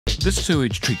This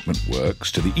sewage treatment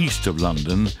works to the east of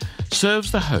London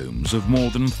serves the homes of more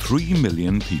than 3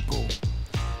 million people.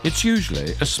 It's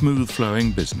usually a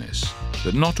smooth-flowing business,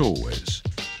 but not always.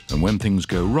 And when things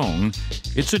go wrong,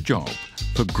 it's a job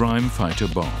for grime fighter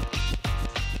Bob.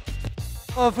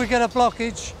 Well, if we get a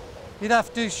blockage, you'd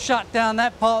have to shut down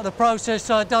that part of the process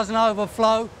so it doesn't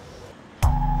overflow.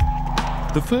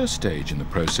 The first stage in the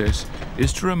process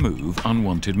is to remove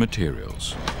unwanted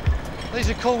materials. These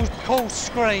are called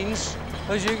screens.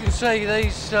 As you can see,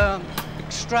 these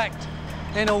extract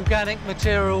inorganic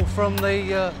material from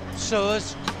the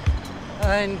sewers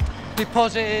and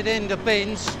deposit it into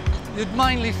bins. You'd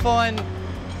mainly find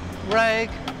rag,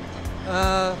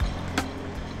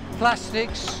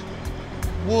 plastics,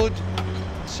 wood,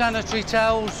 sanitary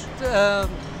towels,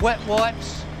 wet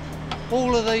wipes.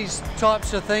 All of these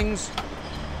types of things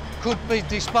could be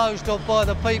disposed of by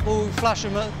the people who flush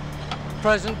them at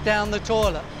present down the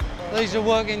toilet. These are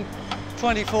working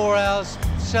 24 hours,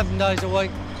 7 days a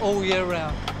week, all year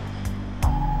round.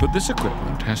 But this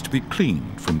equipment has to be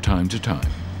cleaned from time to time.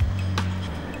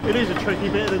 It is a tricky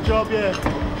bit of the job, yeah.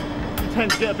 You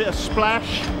tend to get a bit of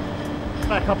splash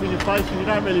back up in your face and you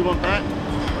don't really want that.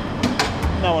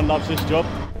 No one loves this job.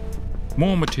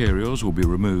 More materials will be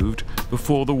removed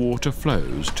before the water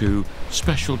flows to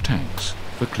special tanks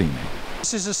for cleaning.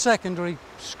 This is a secondary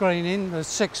screening, a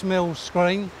 6mm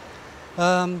screen,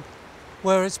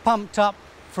 where it's pumped up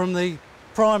from the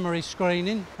primary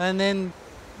screening and then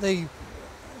the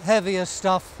heavier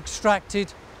stuff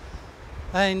extracted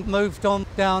and moved on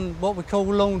down what we call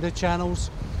launder channels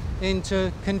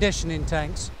into conditioning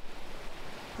tanks.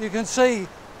 You can see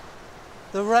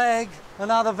the rag and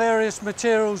other various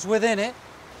materials within it.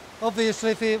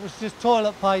 Obviously, if it was just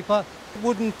toilet paper, it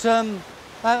wouldn't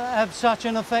have such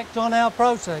an effect on our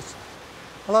process.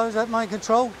 Hello, is that main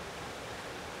control?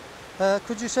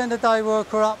 Could you send a day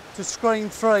worker up to screen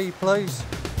 3, please?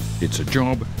 It's a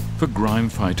job for grime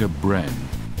fighter Bren.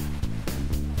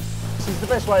 This is the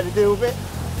best way to deal with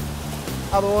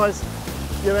it. Otherwise,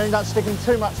 you'll end up sticking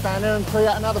too much down there and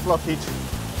create another blockage.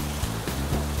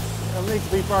 It'll need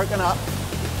to be broken up.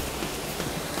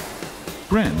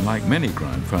 Bren, like many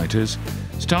grime fighters,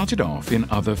 started off in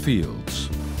other fields.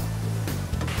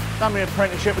 Done my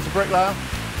apprenticeship as a bricklayer,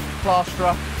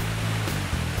 plasterer.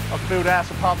 I could build a house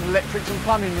apart from electrics and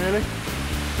plumbing, really.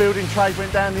 Building trade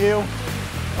went down the hill.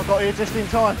 I got here just in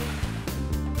time.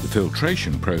 The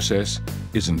filtration process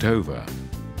isn't over.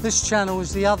 This channel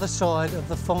is the other side of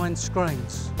the fine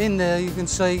screens. In there you can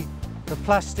see the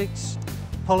plastics,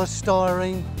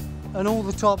 polystyrene and all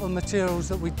the type of materials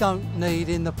that we don't need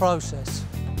in the process.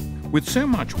 With so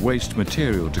much waste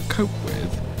material to cope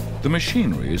with, the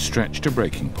machinery is stretched to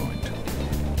breaking point.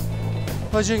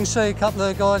 As you can see, a couple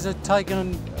of the guys have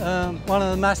taken one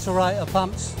of the macerator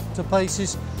pumps to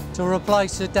pieces to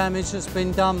replace the damage that's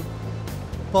been done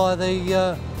by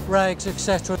the rags,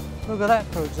 etc. Look at that,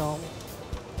 for example.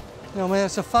 You know, I mean,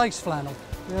 it's a face flannel.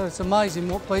 You know, it's amazing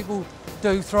what people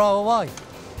do throw away,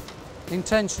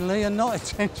 intentionally and not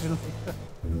intentionally.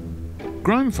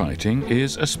 Grime fighting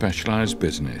is a specialised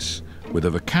business with a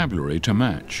vocabulary to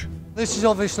match. This is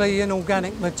obviously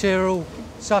inorganic material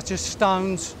such as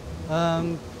stones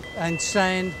and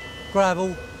sand,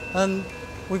 gravel, and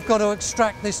we've got to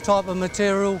extract this type of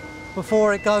material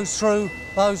before it goes through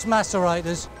those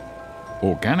macerators.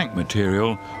 Organic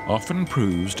material often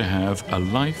proves to have a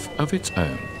life of its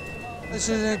own. This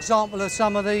is an example of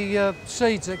some of the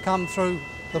seeds that come through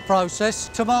the process.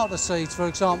 Tomato seeds, for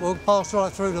example, pass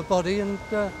right through the body and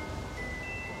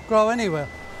grow anywhere.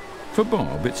 For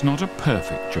Bob, it's not a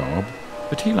perfect job,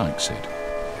 but he likes it.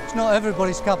 It's not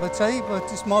everybody's cup of tea, but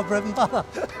it's my bread and butter.